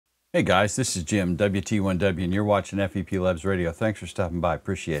Hey guys, this is Jim, WT1W, and you're watching FEPLabs Radio. Thanks for stopping by,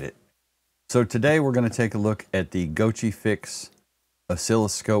 appreciate it. So today we're going to take a look at the Gochifix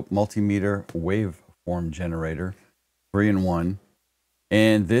Oscilloscope Multimeter Waveform Generator 3-in-1.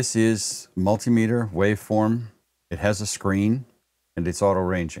 And this is multimeter waveform. It has a screen and it's auto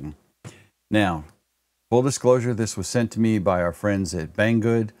ranging. Now, full disclosure, this was sent to me by our friends at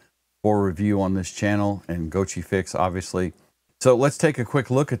Banggood for review on this channel, and Gochifix obviously. So let's take a quick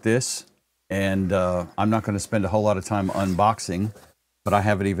look at this, and I'm not going to spend a whole lot of time unboxing, but I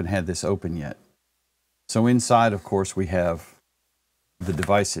haven't even had this open yet. So inside, of course, we have the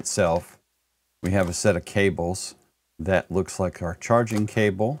device itself. We have a set of cables that looks like our charging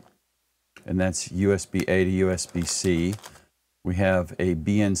cable, and that's USB-A to USB-C. We have a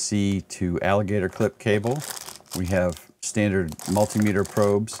BNC to alligator clip cable. We have standard multimeter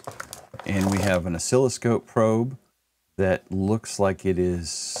probes, and we have an oscilloscope probe that looks like it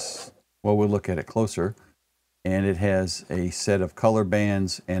is, well, we'll look at it closer, and it has a set of color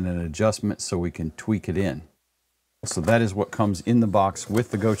bands and an adjustment so we can tweak it in. So that is what comes in the box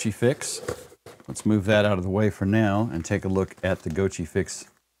with the Gochifix. Let's move that out of the way for now and take a look at the Gochifix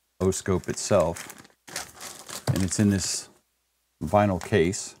Oscilloscope itself. And it's in this vinyl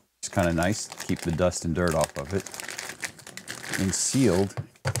case. It's kind of nice to keep the dust and dirt off of it, and sealed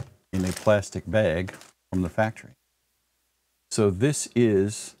in a plastic bag from the factory. So this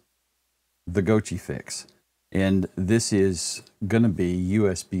is the Gochifix, and this is going to be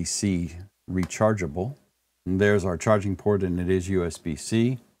USB-C rechargeable. And there's our charging port, and it is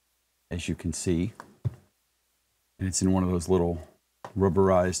USB-C, as you can see. And it's in one of those little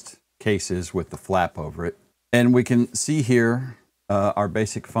rubberized cases with the flap over it. And we can see here our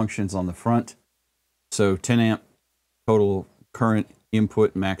basic functions on the front. So 10 amp total current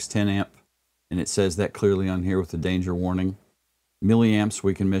input, max 10 amp, and it says that clearly on here with the danger warning. Milliamps,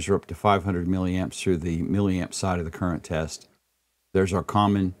 we can measure up to 500 milliamps through the milliamp side of the current test. There's our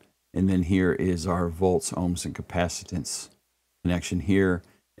common, and then here is our volts, ohms, and capacitance connection here,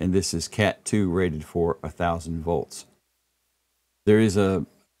 and this is Cat 2 rated for 1000 volts. There is a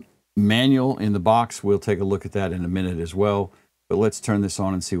manual in the box. We'll take a look at that in a minute as well, but let's turn this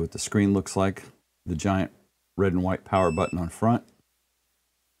on and see what the screen looks like. The giant red and white power button on front,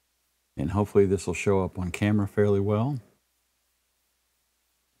 and hopefully this will show up on camera fairly well.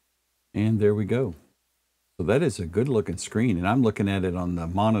 And there we go. So that is a good looking screen, and I'm looking at it on the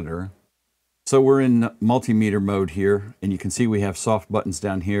monitor. So we're in multimeter mode here, and you can see we have soft buttons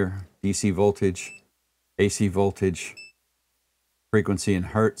down here: DC voltage, AC voltage, frequency in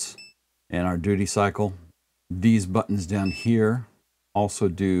hertz, and our duty cycle. These buttons down here also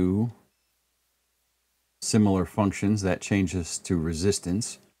do similar functions. That changes to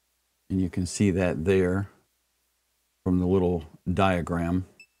resistance, and you can see that there from the little diagram.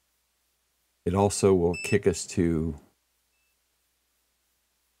 It also will kick us to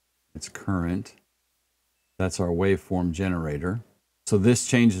its current. That's our waveform generator. So this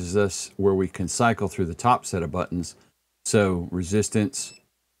changes us where we can cycle through the top set of buttons. So resistance,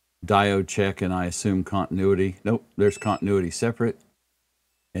 diode check, and I assume continuity. Nope, there's continuity separate.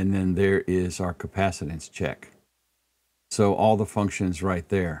 And then there is our capacitance check. So all the functions right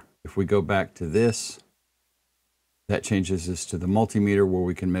there. If we go back to this, that changes us to the multimeter where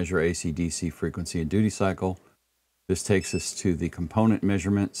we can measure AC, DC, frequency, and duty cycle. This takes us to the component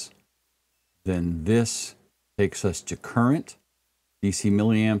measurements. Then this takes us to current, DC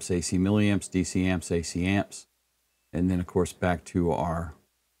milliamps, AC milliamps, DC amps, AC amps. And then, of course, back to our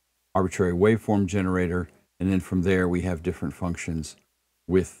arbitrary waveform generator. And then from there, we have different functions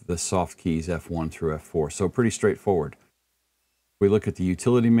with the soft keys F1 through F4. So pretty straightforward. We look at the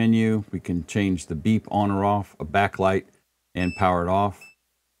utility menu, we can change the beep on or off, a backlight, and power it off.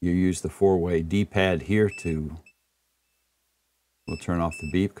 You use the 4-way D-pad here to, we'll turn off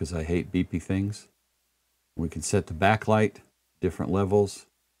the beep because I hate beepy things. We can set the backlight, different levels.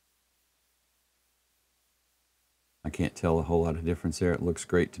 I can't tell a whole lot of difference there. It looks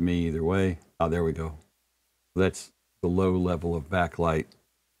great to me either way. Oh, there we go. That's the low level of backlight.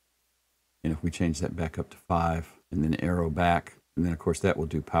 And if we change that back up to 5 and then arrow back, and then, of course, that will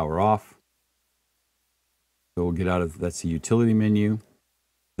do power off. So we'll get out of, that's the utility menu.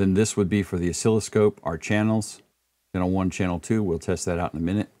 Then this would be for the oscilloscope, our channels. Channel 1, channel 2, we'll test that out in a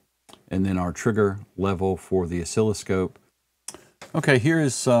minute. And then our trigger level for the oscilloscope. Okay, here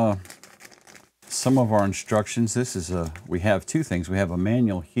is some of our instructions. This is we have two things. We have a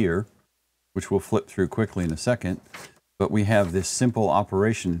manual here, which we'll flip through quickly in a second. But we have this simple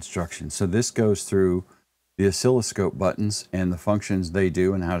operation instruction. So this goes through the oscilloscope buttons and the functions they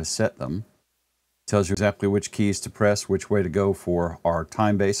do and how to set them. Tells you exactly which keys to press, which way to go for our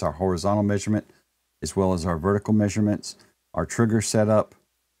time base, our horizontal measurement, as well as our vertical measurements, our trigger setup,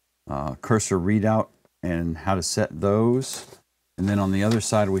 cursor readout, and how to set those. And then on the other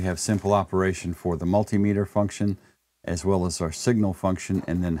side, we have simple operation for the multimeter function, as well as our signal function,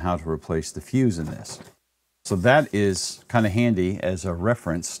 and then how to replace the fuse in this. So that is kind of handy as a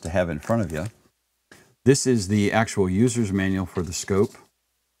reference to have in front of you. This is the actual user's manual for the scope.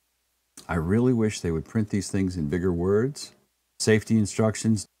 I really wish they would print these things in bigger words. Safety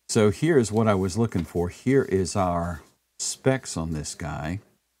instructions. So here's what I was looking for. Here is our specs on this guy.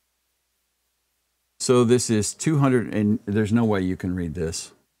 So this is 200, and there's no way you can read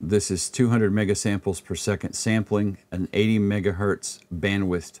this. This is 200 megasamples per second sampling, an 80 megahertz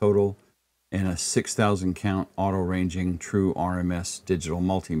bandwidth total, and a 6,000 count auto ranging true RMS digital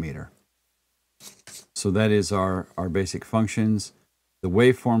multimeter. So that is our basic functions. The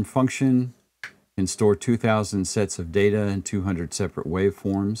waveform function can store 2,000 sets of data and 200 separate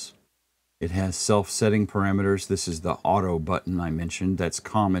waveforms. It has self-setting parameters. This is the auto button I mentioned. That's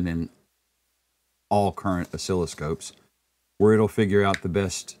common in all current oscilloscopes, where it'll figure out the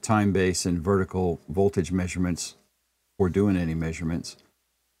best time base and vertical voltage measurements for doing any measurements,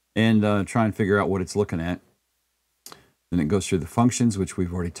 and try and figure out what it's looking at. Then it goes through the functions, which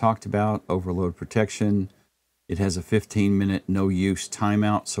we've already talked about, overload protection. It has a 15-minute no-use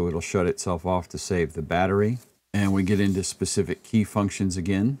timeout, so it'll shut itself off to save the battery. And we get into specific key functions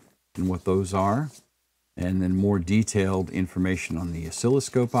again and what those are, and then more detailed information on the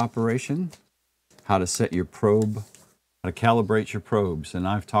oscilloscope operation, how to set your probe, how to calibrate your probes. And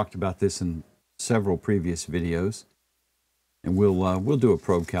I've talked about this in several previous videos, and we'll do a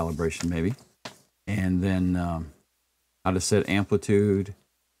probe calibration maybe. And then how to set amplitude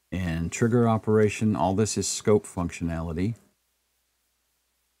and trigger operation. All this is scope functionality.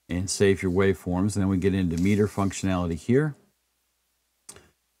 And save your waveforms. And then we get into meter functionality here.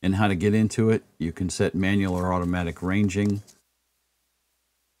 And how to get into it. You can set manual or automatic ranging.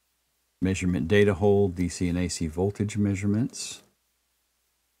 Measurement data hold, DC and AC voltage measurements.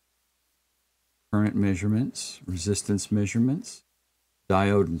 Current measurements, resistance measurements,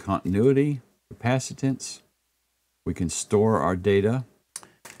 diode and continuity, capacitance. We can store our data.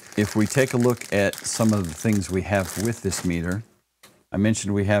 If we take a look at some of the things we have with this meter, I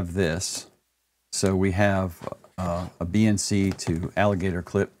mentioned we have this. So we have a BNC to alligator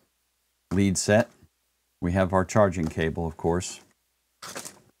clip lead set. We have our charging cable, of course.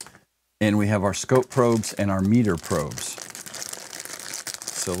 And we have our scope probes and our meter probes.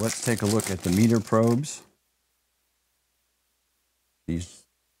 So let's take a look at the meter probes. These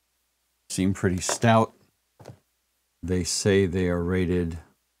seem pretty stout. They say they are rated, I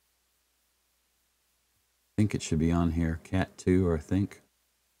think it should be on here, Cat 2, I think.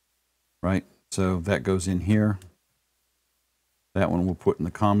 Right, so that goes in here. That one we'll put in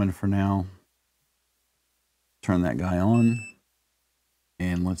the common for now. Turn that guy on.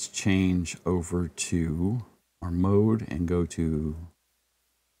 And let's change over to our mode and go to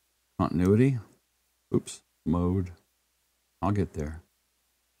continuity. Oops, mode. I'll get there.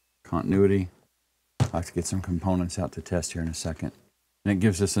 Continuity. I'll have to get some components out to test here in a second. And it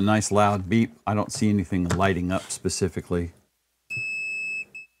gives us a nice loud beep. I don't see anything lighting up specifically,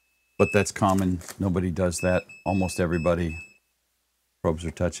 but that's common. Nobody does that. Almost everybody, probes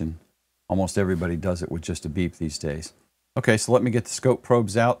are touching. Almost everybody does it with just a beep these days. Okay, so let me get the scope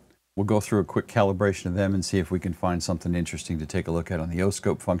probes out. We'll go through a quick calibration of them and see if we can find something interesting to take a look at on the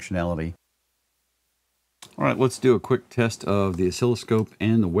O-scope functionality. All right, let's do a quick test of the oscilloscope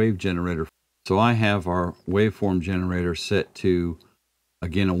and the wave generator. So I have our waveform generator set to,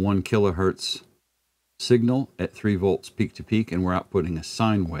 again, a 1 kilohertz signal at 3 volts peak to peak, and we're outputting a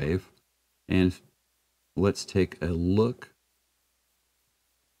sine wave. And let's take a look.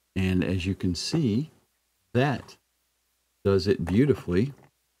 And as you can see, that does it beautifully.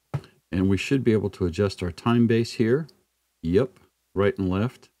 And we should be able to adjust our time base here. Yep, right and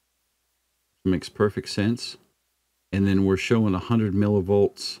left. Makes perfect sense. And then we're showing 100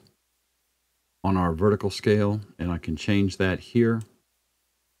 millivolts on our vertical scale, and I can change that here.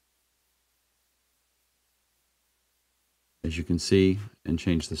 As you can see, and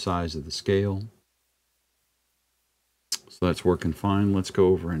change the size of the scale. So that's working fine. Let's go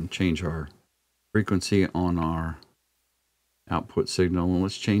over and change our frequency on our output signal, and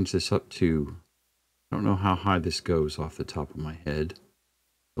let's change this up to, I don't know how high this goes off the top of my head,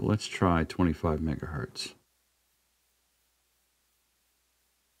 but let's try 25 megahertz.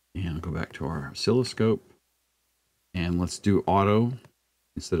 And I'll go back to our oscilloscope, and let's do auto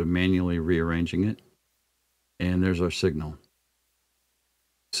instead of manually rearranging it. And there's our signal.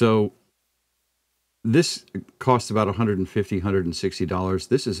 So This costs about $150, $160.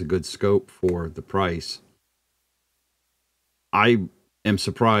 This is a good scope for the price. I am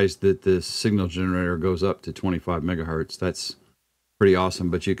surprised that the signal generator goes up to 25 megahertz. That's pretty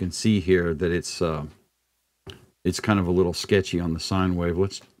awesome, but you can see here that it's kind of a little sketchy on the sine wave.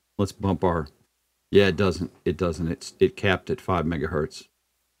 Let's bump our, yeah, it doesn't. It capped at 5 megahertz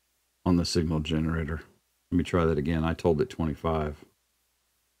on the signal generator. Let me try that again. I told it 25,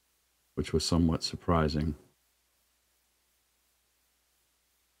 which was somewhat surprising.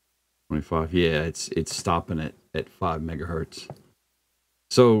 25, yeah, it's stopping it at 5 megahertz.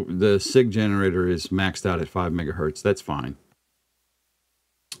 So the SIG generator is maxed out at 5 megahertz. That's fine.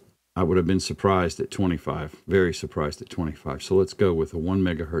 I would have been surprised at 25, very surprised at 25. So let's go with a 1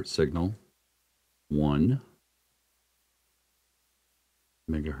 megahertz signal. 1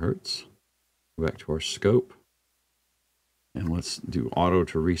 megahertz. Go back to our scope. And let's do auto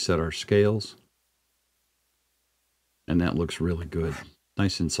to reset our scales. And that looks really good.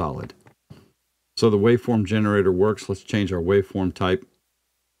 Nice and solid. So the waveform generator works. Let's change our waveform type.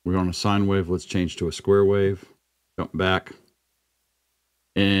 We're on a sine wave. Let's change to a square wave. Jump back.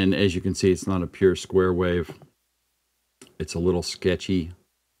 And as you can see, it's not a pure square wave. It's a little sketchy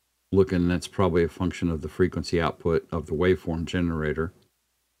looking. That's probably a function of the frequency output of the waveform generator.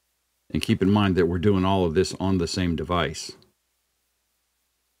 And keep in mind that we're doing all of this on the same device.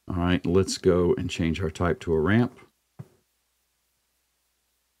 All right, let's go and change our type to a ramp.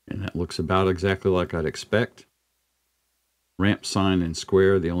 And that looks about exactly like I'd expect. Ramp, sine, and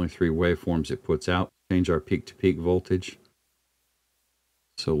square, the only 3 waveforms it puts out. Change our peak-to-peak voltage.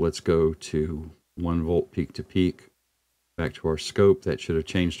 So let's go to 1 volt peak-to-peak. Back to our scope. That should have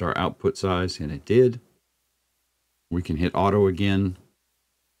changed our output size, and it did. We can hit auto again.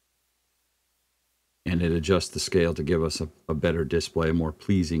 And it adjusts the scale to give us a better display, a more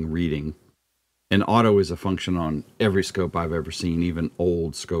pleasing reading. And auto is a function on every scope I've ever seen. Even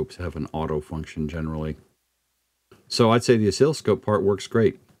old scopes have an auto function generally. So I'd say the oscilloscope part works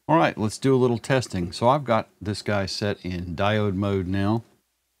great. All right, let's do a little testing. So I've got this guy set in diode mode now.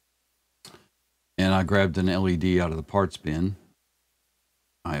 And I grabbed an LED out of the parts bin.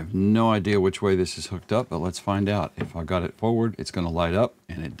 I have no idea which way this is hooked up, but let's find out. If I got it forward, it's going to light up,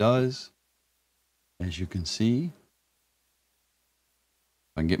 and it does. As you can see, if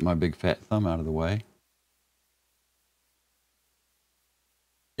I can get my big fat thumb out of the way.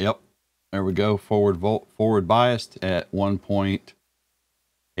 Yep, there we go. Forward biased at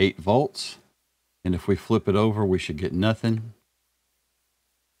 1.8 volts. And if we flip it over, we should get nothing.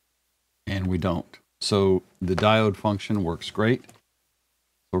 And we don't. So the diode function works great.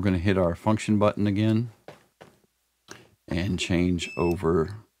 So we're going to hit our function button again and change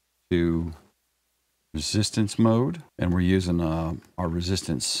over to resistance mode, and we're using our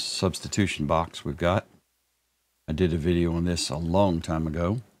resistance substitution box we've got. I did a video on this a long time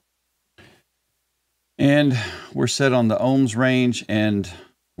ago. And we're set on the ohms range, and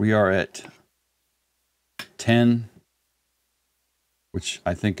we are at 10, which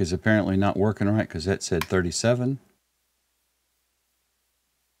I think is apparently not working right because that said 37.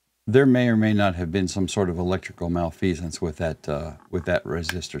 There may or may not have been some sort of electrical malfeasance with that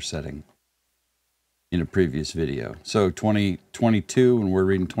resistor setting in a previous video. So 22, and we're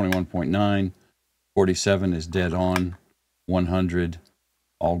reading 21.9. 47 is dead on. 100,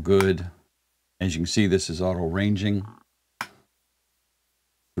 all good. As you can see, this is auto ranging.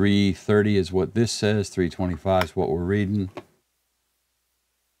 330 is what this says. 325 is what we're reading.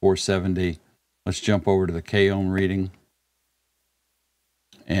 470. Let's jump over to the K ohm reading.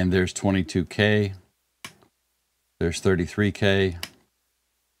 And there's 22K. There's 33K.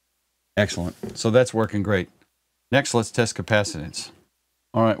 Excellent. So that's working great. Next, let's test capacitance.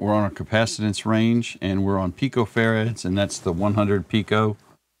 All right, we're on our capacitance range, and we're on picofarads, and that's the 100 pico.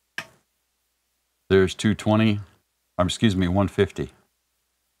 There's 220, excuse me, 150.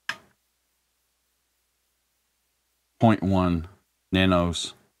 0.1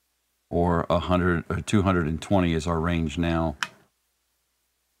 nanos, or 100 or 220 is our range now.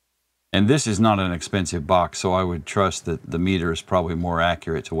 And this is not an expensive box, so I would trust that the meter is probably more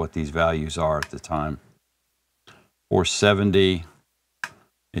accurate to what these values are at the time. 470,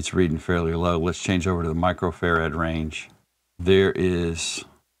 it's reading fairly low. Let's change over to the microfarad range. There is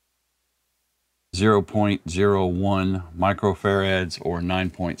 0.01 microfarads or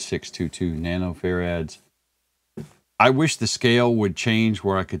 9.622 nanofarads. I wish the scale would change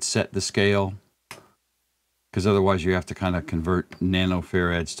where I could set the scale, because otherwise you have to kind of convert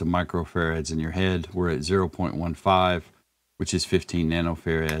nanofarads to microfarads in your head. We're at 0.15, which is 15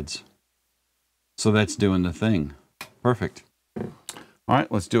 nanofarads. So that's doing the thing. Perfect. All All right,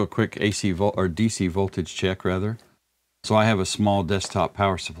 let's do a quick AC volt or DC voltage check rather. So I have a small desktop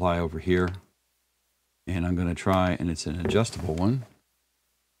power supply over here, and I'm going to try, and it's an adjustable one.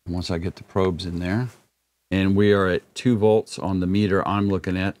 Once I get the probes in there, and we are at 2 volts on the meter I'm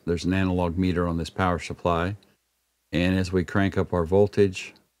looking at. There's an analog meter on this power supply, and as we crank up our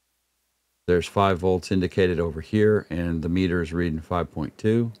voltage, there's 5 volts indicated over here, and the meter is reading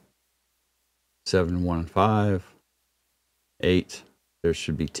 5.2, 7.15, 8. There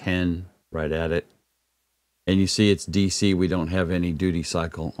should be 10 right at it. And you see it's DC. We don't have any duty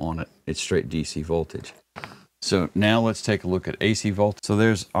cycle on it. It's straight DC voltage. So now let's take a look at AC voltage. So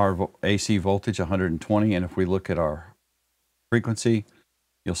there's our AC voltage, 120. And if we look at our frequency,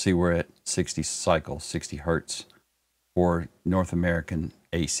 you'll see we're at 60 cycles, 60 hertz for North American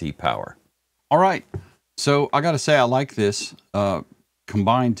AC power. All right. So I got to say, I like this.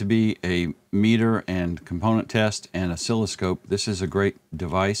 Combined to be a meter and component test and oscilloscope. This is a great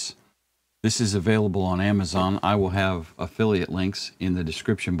device. This is available on Amazon. I will have affiliate links in the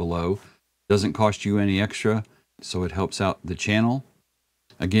description below. Doesn't cost you any extra, so it helps out the channel.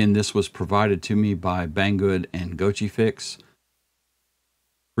 Again, this was provided to me by Banggood and Gochifix,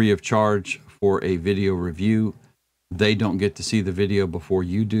 free of charge for a video review. They don't get to see the video before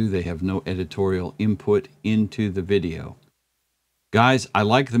you do. They have no editorial input into the video. Guys, I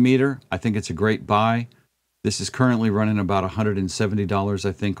like the meter. I think it's a great buy. This is currently running about $170,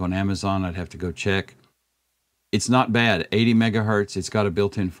 I think, on Amazon. I'd have to go check. It's not bad. 80 megahertz. It's got a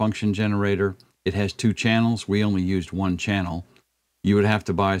built-in function generator. It has 2 channels. We only used 1 channel. You would have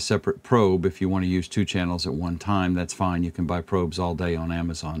to buy a separate probe if you want to use 2 channels at one time. That's fine. You can buy probes all day on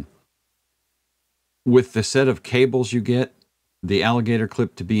Amazon. With the set of cables you get, the alligator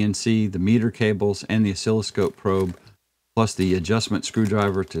clip to BNC, the meter cables, and the oscilloscope probe, plus the adjustment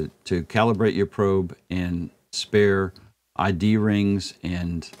screwdriver to calibrate your probe, and spare ID rings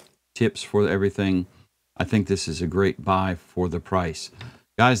and tips for everything, I think this is a great buy for the price.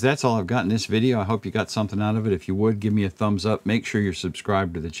 Guys, that's all I've got in this video. I hope you got something out of it. If you would, give me a thumbs up. Make sure you're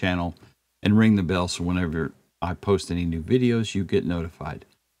subscribed to the channel and ring the bell so whenever I post any new videos, you get notified.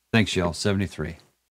 Thanks, y'all. 73.